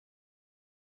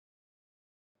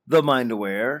The Mind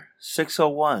Aware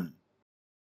 601.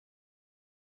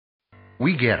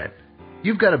 We get it.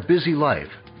 You've got a busy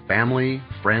life. Family,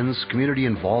 friends, community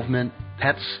involvement,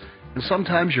 pets, and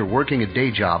sometimes you're working a day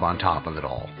job on top of it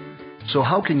all. So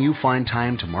how can you find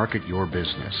time to market your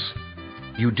business?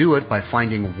 You do it by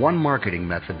finding one marketing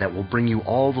method that will bring you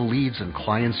all the leads and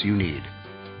clients you need.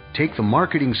 Take the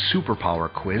Marketing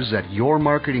Superpower quiz at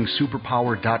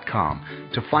yourmarketingsuperpower.com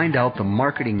to find out the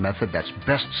marketing method that's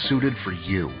best suited for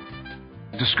you.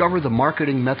 Discover the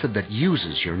marketing method that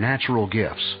uses your natural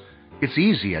gifts. It's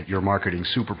easy at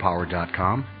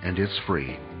yourmarketingsuperpower.com, and it's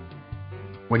free.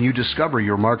 When you discover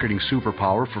your marketing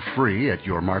superpower for free at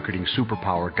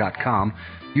yourmarketingsuperpower.com,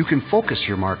 you can focus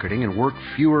your marketing and work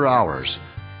fewer hours.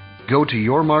 Go to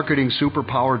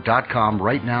yourmarketingsuperpower.com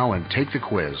right now and take the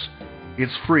quiz.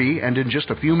 It's free, and in just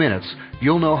a few minutes,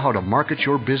 you'll know how to market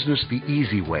your business the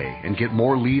easy way and get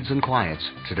more leads and clients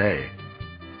today.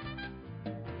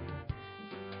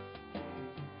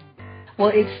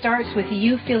 Well, it starts with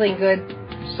you feeling good.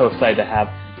 So excited to have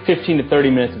 15 to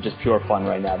 30 minutes of just pure fun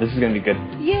right now. This is going to be good.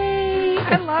 Yay!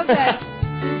 I love that.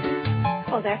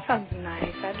 Oh, that sounds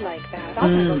nice. I'd like that. I'll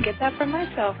go get that for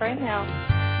myself right now.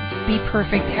 Be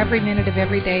perfect every minute of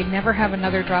every day. Never have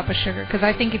another drop of sugar. Because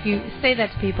I think if you say that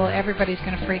to people, everybody's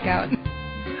going to freak out.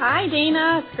 Hi,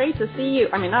 Dana. It's great to see you.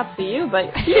 I mean, not see you,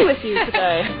 but be with you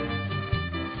today.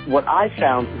 What I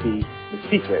found to be the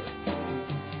secret.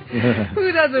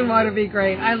 Who doesn't want to be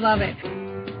great? I love it.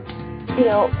 You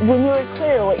know, when you're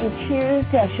clear, what you choose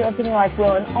to show up in your life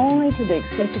will, and only to the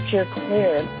extent that you're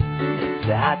clear.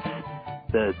 That's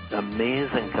the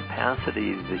amazing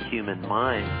capacity of the human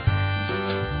mind.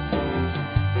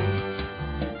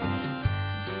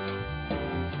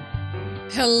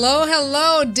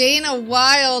 Hello, Dana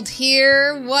Wilde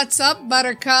here. What's up,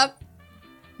 Buttercup?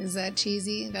 Is that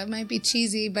cheesy? That might be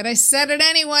cheesy, but I said it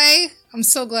anyway. I'm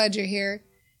so glad you're here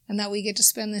and that we get to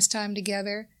spend this time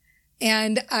together.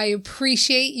 And I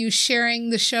appreciate you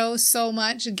sharing the show so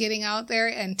much, getting out there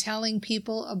and telling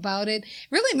people about it.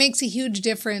 It really makes a huge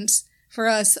difference for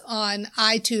us on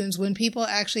iTunes when people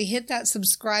actually hit that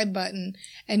subscribe button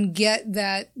and get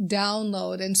that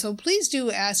download. And so please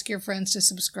do ask your friends to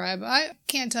subscribe. I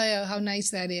can't tell you how nice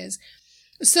that is.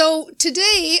 So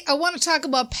today I want to talk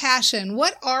about passion.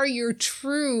 What are your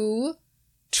true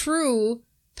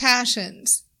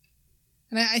passions?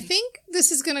 And I think this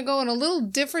is going to go in a little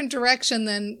different direction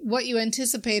than what you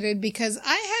anticipated, because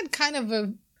I had kind of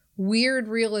a weird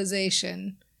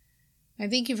realization. I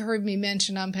think you've heard me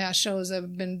mention on past shows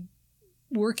I've been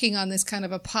working on this kind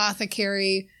of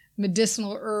apothecary,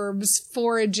 medicinal herbs,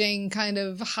 foraging kind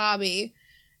of hobby.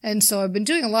 And so I've been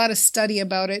doing a lot of study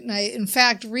about it. And I, in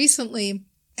fact, recently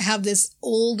have this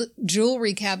old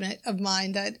jewelry cabinet of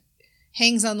mine that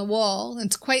hangs on the wall.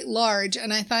 It's quite large.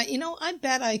 And I thought, I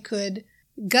bet I could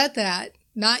gut that,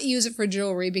 not use it for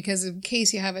jewelry, because in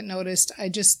case you haven't noticed, I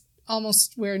just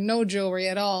almost wear no jewelry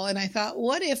at all. And I thought,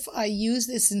 what if I use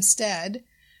this instead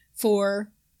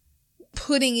for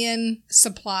putting in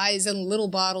supplies and little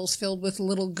bottles filled with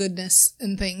little goodness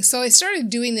and things? So I started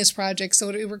doing this project. So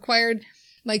it required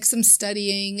like some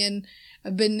studying, and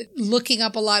I've been looking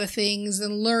up a lot of things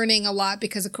and learning a lot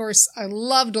because, of course, I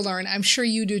love to learn. I'm sure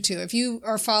you do too. If you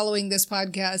are following this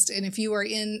podcast and if you are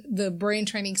in the Brain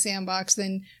Training Sandbox,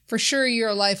 then for sure you're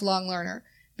a lifelong learner,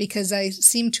 because I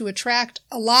seem to attract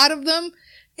a lot of them,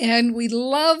 and we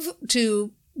love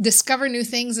to discover new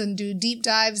things and do deep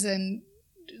dives and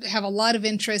have a lot of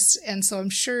interests. And so I'm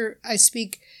sure I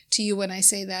speak to you when I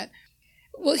say that.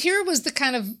 Well, here was the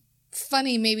kind of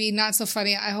funny, maybe not so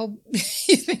funny, I hope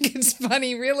you think it's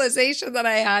funny, realization that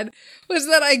I had, was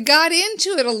that I got into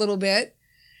it a little bit,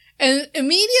 and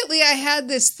immediately I had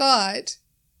this thought,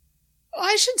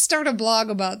 I should start a blog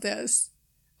about this.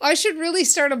 I should really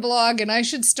start a blog, and I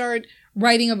should start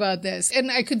writing about this. And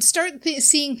I could start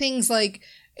seeing things like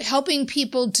helping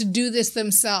people to do this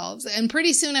themselves. And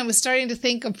pretty soon I was starting to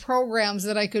think of programs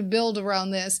that I could build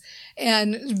around this,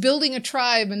 and building a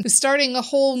tribe and starting a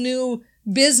whole new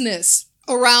business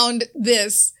around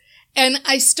this. And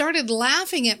I started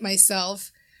laughing at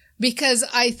myself because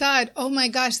I thought, oh my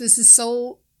gosh, this is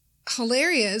so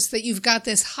hilarious that you've got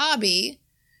this hobby.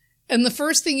 And the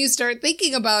first thing you start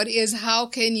thinking about is, how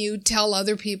can you tell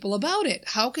other people about it?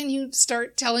 How can you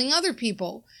start telling other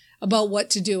people about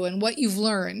what to do and what you've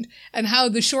learned, and how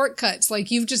the shortcuts, like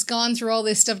you've just gone through all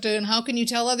this stuff, and how can you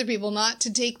tell other people not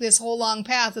to take this whole long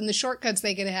path and the shortcuts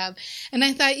they could have? And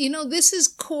I thought, this is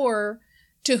core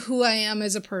to who I am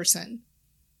as a person.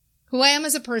 Who I am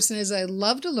as a person is I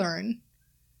love to learn,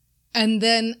 and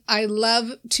then I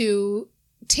love to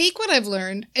take what I've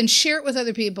learned and share it with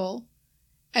other people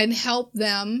and help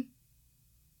them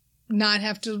not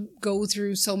have to go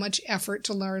through so much effort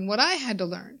to learn what I had to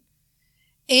learn.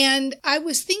 And I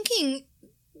was thinking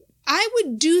I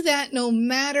would do that no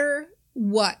matter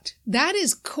what. That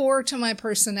is core to my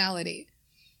personality.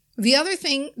 The other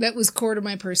thing that was core to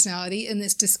my personality in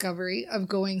this discovery of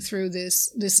going through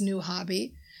this new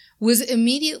hobby was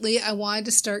immediately I wanted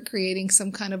to start creating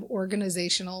some kind of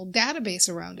organizational database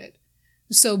around it.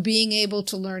 So being able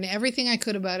to learn everything I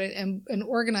could about it and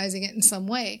organizing it in some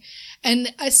way.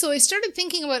 And so I started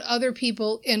thinking about other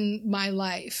people in my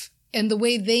life and the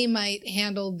way they might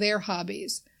handle their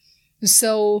hobbies.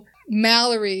 So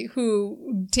Mallory,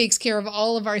 who takes care of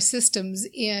all of our systems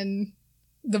in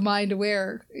the Mind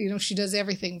Aware, she does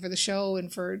everything for the show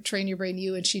and for Train Your Brain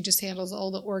U, and she just handles all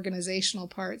the organizational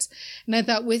parts. And I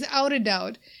thought, without a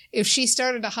doubt, if she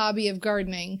started a hobby of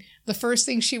gardening, the first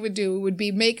thing she would do would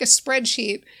be make a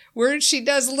spreadsheet where she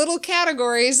does little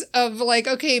categories of like,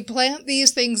 okay, plant these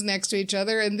things next to each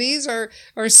other, and these are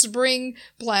spring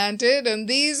planted, and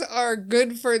these are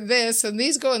good for this, and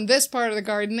these go in this part of the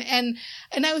garden. And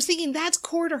I was thinking, that's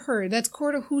core to her. That's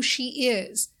core to who she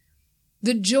is.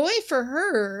 The joy for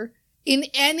her in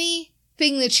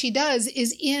anything that she does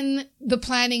is in the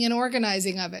planning and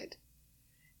organizing of it.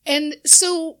 And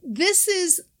so this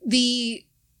is the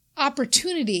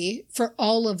opportunity for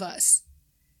all of us,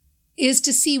 is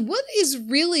to see what is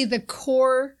really the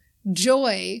core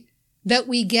joy that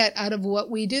we get out of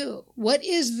what we do. What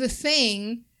is the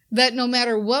thing that no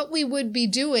matter what we would be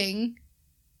doing,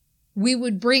 we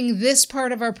would bring this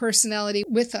part of our personality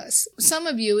with us. Some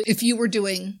of you, if you were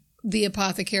doing the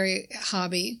apothecary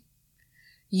hobby,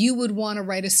 you would want to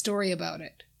write a story about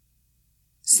it.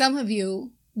 Some of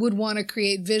you would want to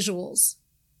create visuals.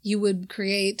 You would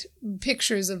create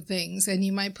pictures of things, and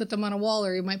you might put them on a wall,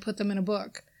 or you might put them in a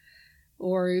book,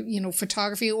 or,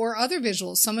 photography or other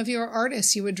visuals. Some of you are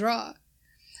artists. You would draw.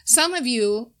 Some of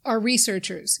you are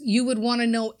researchers. You would want to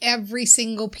know every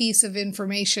single piece of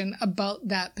information about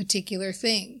that particular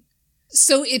thing.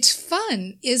 So it's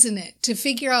fun, isn't it, to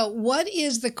figure out what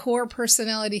is the core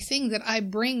personality thing that I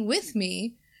bring with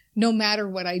me no matter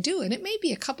what I do. And it may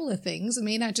be a couple of things. It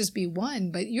may not just be one,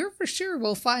 but you're for sure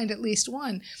will find at least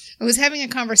one. I was having a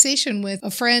conversation with a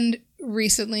friend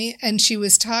recently, and she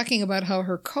was talking about how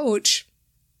her coach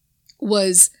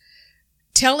was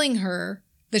telling her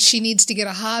that she needs to get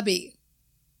a hobby,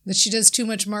 that she does too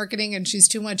much marketing and she's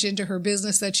too much into her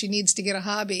business, that she needs to get a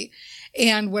hobby.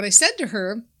 And what I said to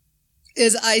her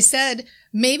is I said,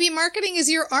 maybe marketing is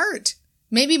your art.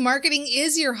 Maybe marketing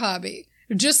is your hobby.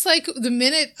 Just like the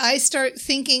minute I start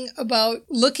thinking about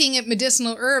looking at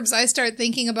medicinal herbs, I start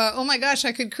thinking about, oh my gosh,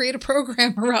 I could create a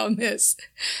program around this.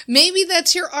 Maybe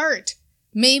that's your art.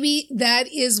 Maybe that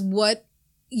is what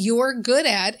you're good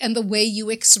at and the way you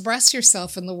express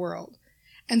yourself in the world.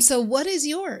 And so what is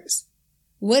yours?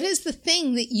 What is the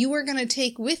thing that you are going to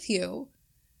take with you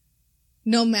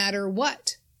no matter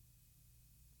what?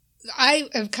 I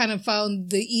have kind of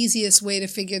found the easiest way to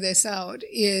figure this out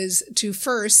is to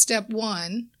first, step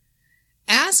one,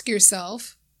 ask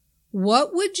yourself,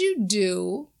 what would you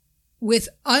do with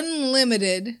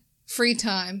unlimited free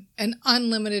time and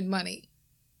unlimited money?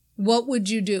 What would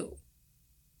you do?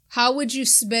 How would you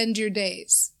spend your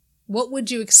days? What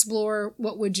would you explore?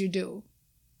 What would you do?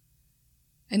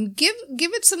 And give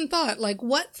it some thought. Like,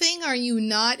 what thing are you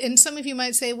not? And some of you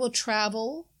might say, well,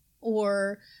 travel,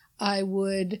 or I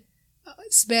would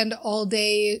spend all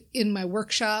day in my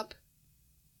workshop,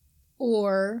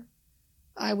 or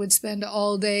I would spend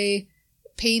all day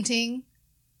painting.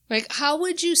 Like, how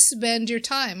would you spend your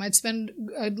time?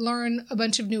 I'd learn a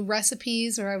bunch of new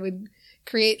recipes, or I would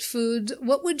create food.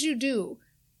 What would you do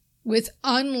with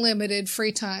unlimited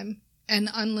free time and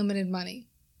unlimited money?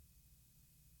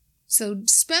 So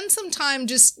spend some time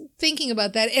just thinking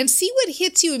about that and see what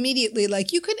hits you immediately.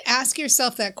 Like, you could ask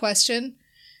yourself that question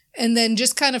and then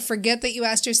just kind of forget that you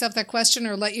asked yourself that question,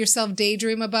 or let yourself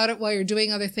daydream about it while you're doing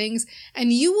other things.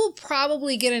 And you will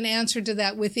probably get an answer to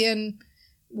that within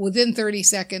 30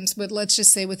 seconds, but let's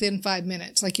just say within 5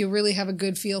 minutes. Like, you'll really have a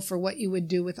good feel for what you would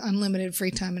do with unlimited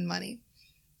free time and money.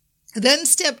 Then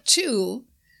step two,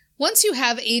 once you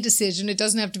have a decision, it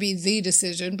doesn't have to be the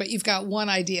decision, but you've got one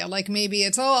idea. Like, maybe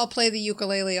it's, I'll play the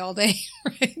ukulele all day,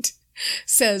 right?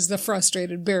 Says the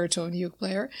frustrated baritone uke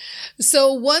player.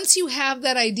 So once you have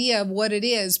that idea of what it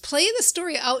is, play the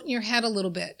story out in your head a little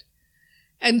bit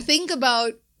and think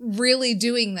about really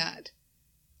doing that.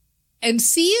 And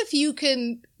see if you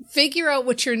can figure out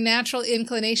what your natural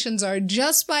inclinations are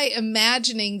just by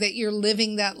imagining that you're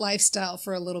living that lifestyle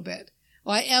for a little bit.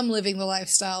 Well, I am living the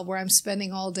lifestyle where I'm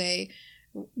spending all day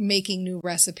making new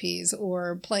recipes,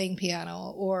 or playing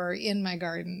piano, or in my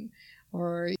garden,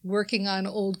 or working on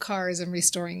old cars and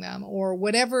restoring them, or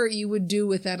whatever you would do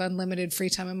with that unlimited free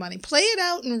time and money. Play it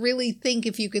out and really think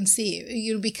if you can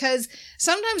see, because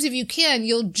sometimes if you can,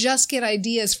 you'll just get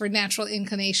ideas for natural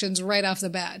inclinations right off the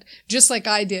bat. Just like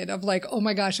I did of like, oh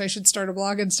my gosh, I should start a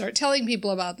blog and start telling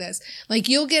people about this. Like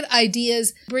you'll get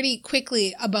ideas pretty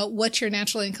quickly about what your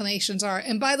natural inclinations are.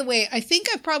 And by the way, I think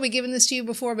I've probably given this to you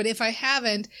before, but if I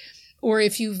haven't, or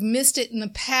if you've missed it in the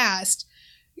past,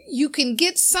 you can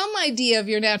get some idea of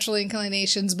your natural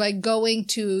inclinations by going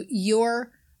to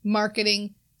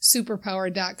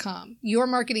yourmarketingsuperpower.com.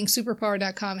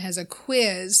 Yourmarketingsuperpower.com has a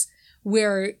quiz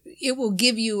where it will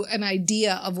give you an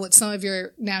idea of what some of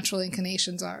your natural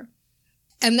inclinations are.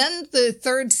 And then the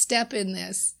third step in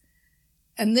this,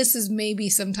 and this is maybe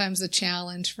sometimes a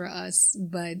challenge for us,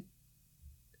 but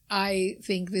I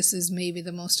think this is maybe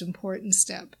the most important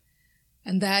step,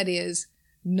 and that is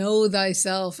know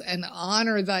thyself and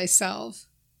honor thyself.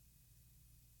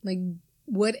 Like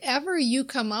whatever you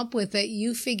come up with that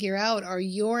you figure out are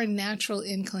your natural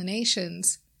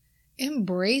inclinations,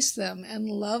 embrace them and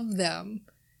love them.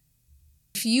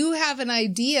 If you have an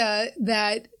idea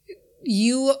that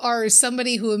you are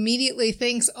somebody who immediately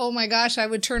thinks, oh my gosh, I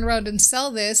would turn around and sell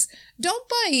this, don't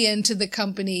buy into the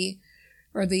company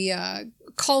or the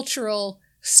cultural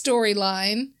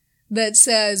storyline that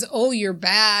says, oh, you're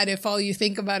bad if all you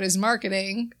think about is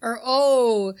marketing. Or,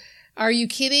 oh, are you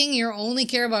kidding? You only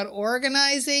care about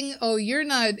organizing? Oh, you're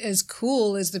not as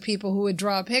cool as the people who would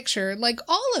draw a picture. Like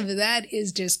all of that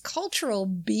is just cultural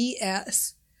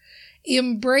BS.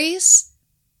 Embrace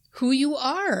who you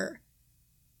are.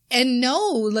 And know,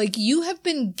 like you have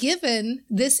been given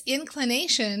this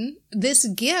inclination, this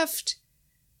gift.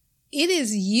 It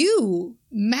is you.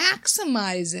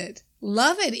 Maximize it.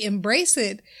 Love it. Embrace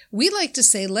it. We like to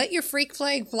say, let your freak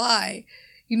flag fly.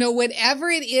 Whatever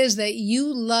it is that you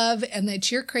love and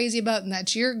that you're crazy about and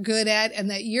that you're good at and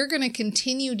that you're going to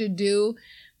continue to do,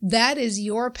 that is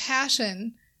your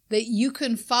passion that you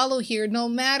can follow here no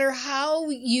matter how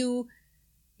you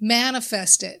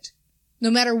manifest it, no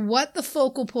matter what the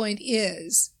focal point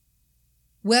is.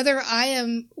 Whether I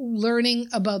am learning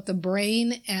about the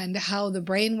brain and how the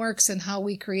brain works and how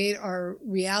we create our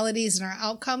realities and our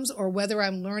outcomes, or whether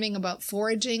I'm learning about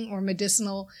foraging or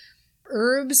medicinal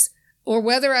herbs, or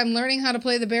whether I'm learning how to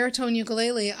play the baritone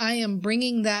ukulele, I am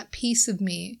bringing that piece of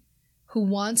me who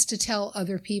wants to tell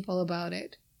other people about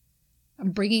it.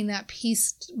 I'm bringing that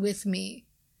piece with me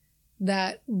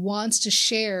that wants to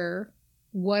share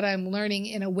what I'm learning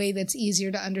in a way that's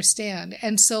easier to understand.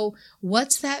 And so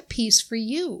what's that piece for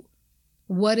you?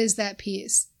 What is that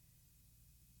piece?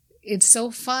 It's so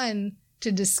fun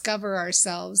to discover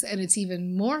ourselves, and it's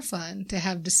even more fun to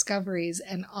have discoveries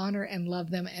and honor and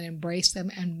love them and embrace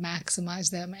them and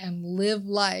maximize them and live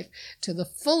life to the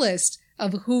fullest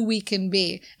of who we can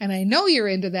be. And I know you're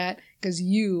into that because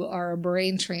you are a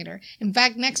brain trainer. In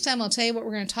fact, next time I'll tell you what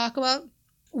we're going to talk about.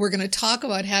 We're going to talk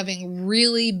about having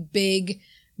really big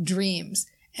dreams.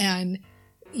 And,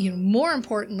 more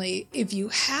importantly, if you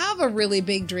have a really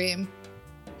big dream,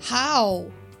 how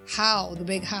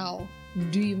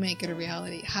do you make it a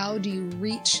reality? How do you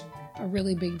reach a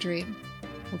really big dream?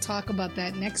 We'll talk about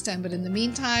that next time. But in the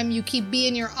meantime, you keep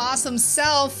being your awesome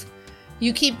self.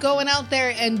 You keep going out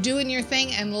there and doing your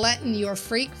thing and letting your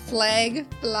freak flag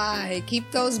fly. Keep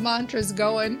those mantras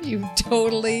going. You've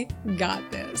totally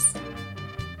got this.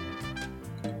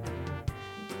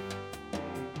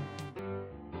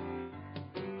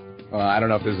 I don't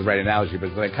know if this is the right analogy, but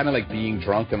it's like kind of like being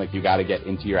drunk and like you got to get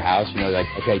into your house. Like,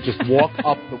 okay, just walk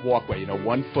up the walkway.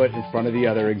 One foot in front of the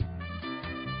other.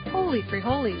 Holy free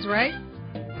holies, right?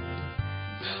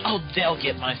 Oh, they'll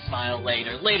get my smile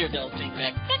later. Later they'll think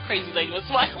back. That crazy lady was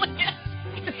smiling at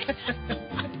me.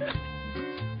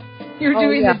 You're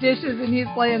doing the dishes and he's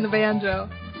playing the banjo.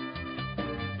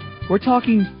 We're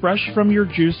talking fresh from your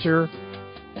juicer.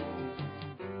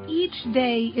 Each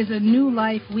day is a new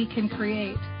life we can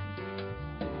create.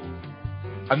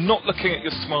 And not looking at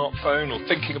your smartphone or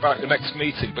thinking about your next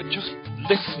meeting, but just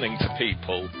listening to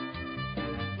people.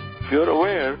 If you're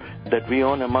aware that we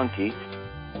own a monkey.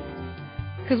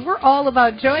 Because we're all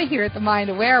about joy here at the Mind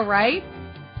Aware, right?